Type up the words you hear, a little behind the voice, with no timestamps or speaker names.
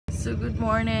So good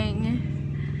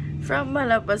morning from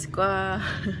Malapascua.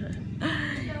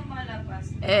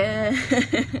 And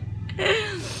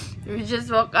we just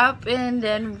woke up and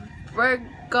then we're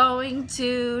going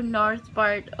to north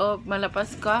part of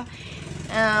Malapascua.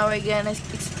 We're gonna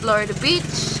explore the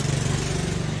beach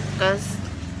because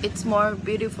it's more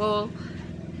beautiful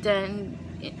than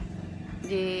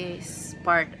this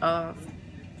part of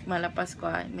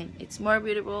Malapascua. I mean, it's more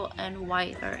beautiful and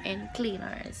whiter and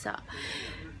cleaner. So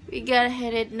we got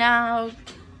headed now.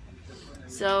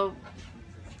 So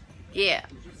yeah,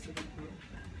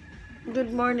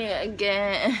 good morning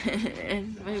again.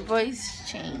 My voice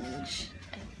changed.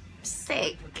 I'm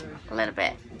sick a little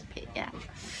bit, but yeah.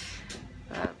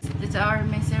 It's our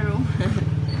messy room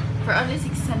for only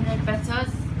 600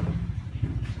 pesos.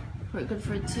 We're good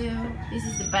for two. This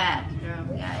is the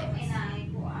bathroom, guys.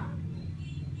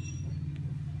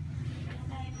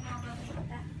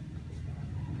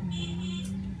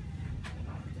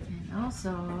 And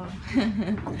also,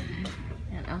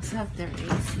 have the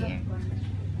race here.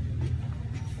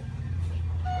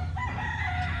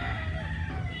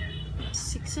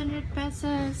 $600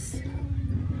 pesos.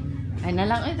 Ay na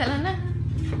lang, tala na.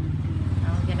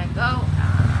 Now we're gonna go.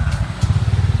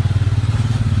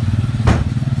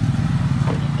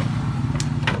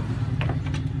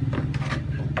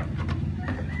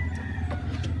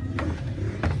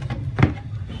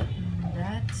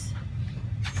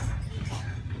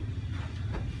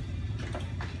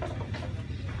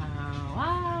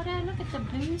 The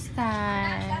blue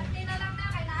sky,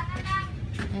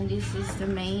 and this is the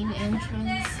main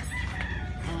entrance,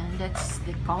 and that's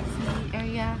the coffee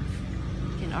area.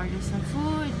 You can order some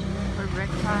food for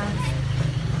breakfast.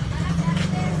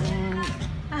 And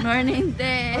morning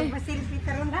day.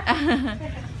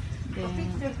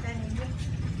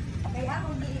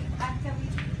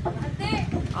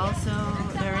 Also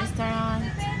the restaurant,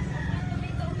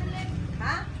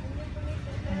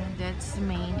 and that's the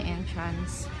main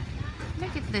entrance.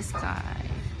 Look at the sky.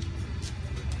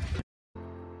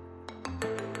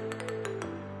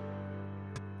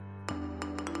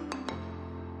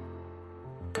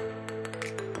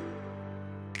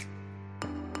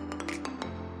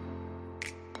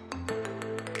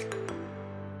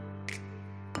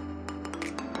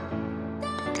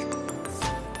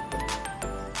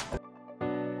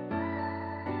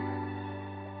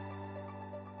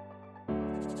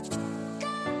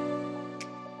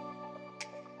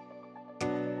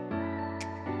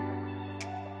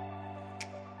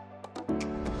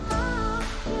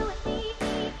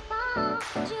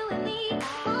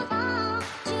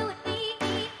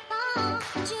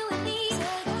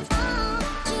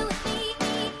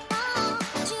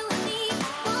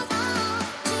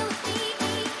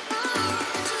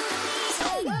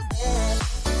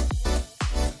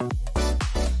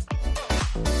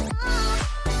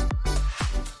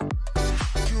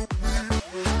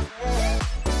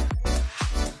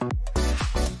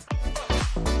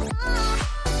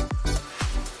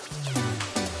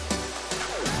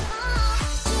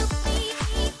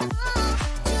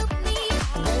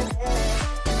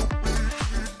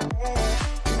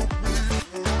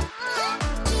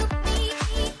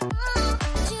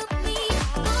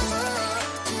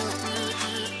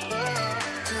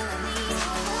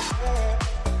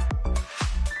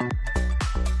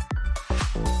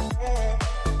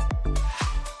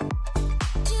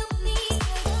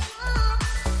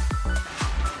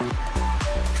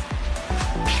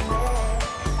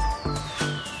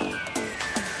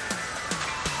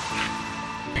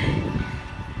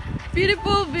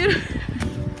 Beautiful, beautiful.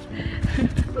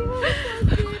 So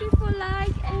beautiful,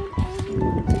 like an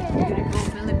angel. Beautiful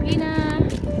Filipina.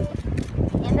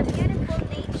 And the beautiful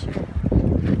nature.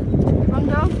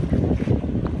 Rondo.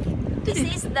 This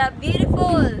is the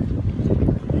beautiful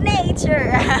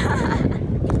nature.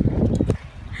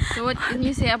 So what can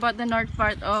you say about the north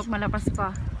part of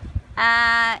Malapascua?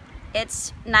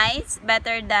 It's nice,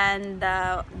 better than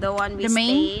the one we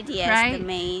stayed. Yes, right? The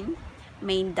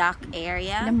main dock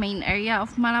area. The main area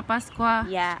of Malapascua.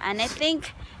 Yeah, and I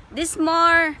think this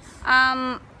more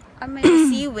I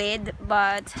mean seaweed,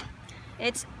 but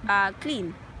it's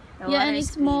clean. Yeah, and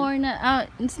it's clean. More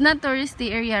it's not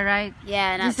touristy area, right?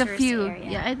 Yeah, not just a few.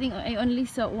 Area. Yeah, I think I only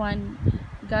saw one.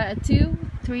 Got 2,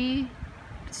 3.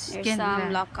 There's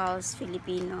some locals,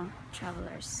 Filipino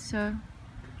travelers. So,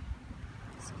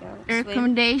 let's go.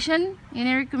 Recommendation?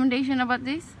 Any recommendation about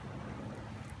this?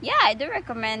 Yeah, I do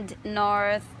recommend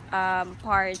north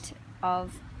part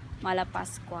of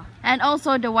Malapascua. And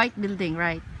also the white building,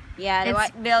 right? Yeah, the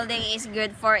white building is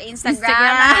good for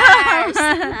Instagrammers.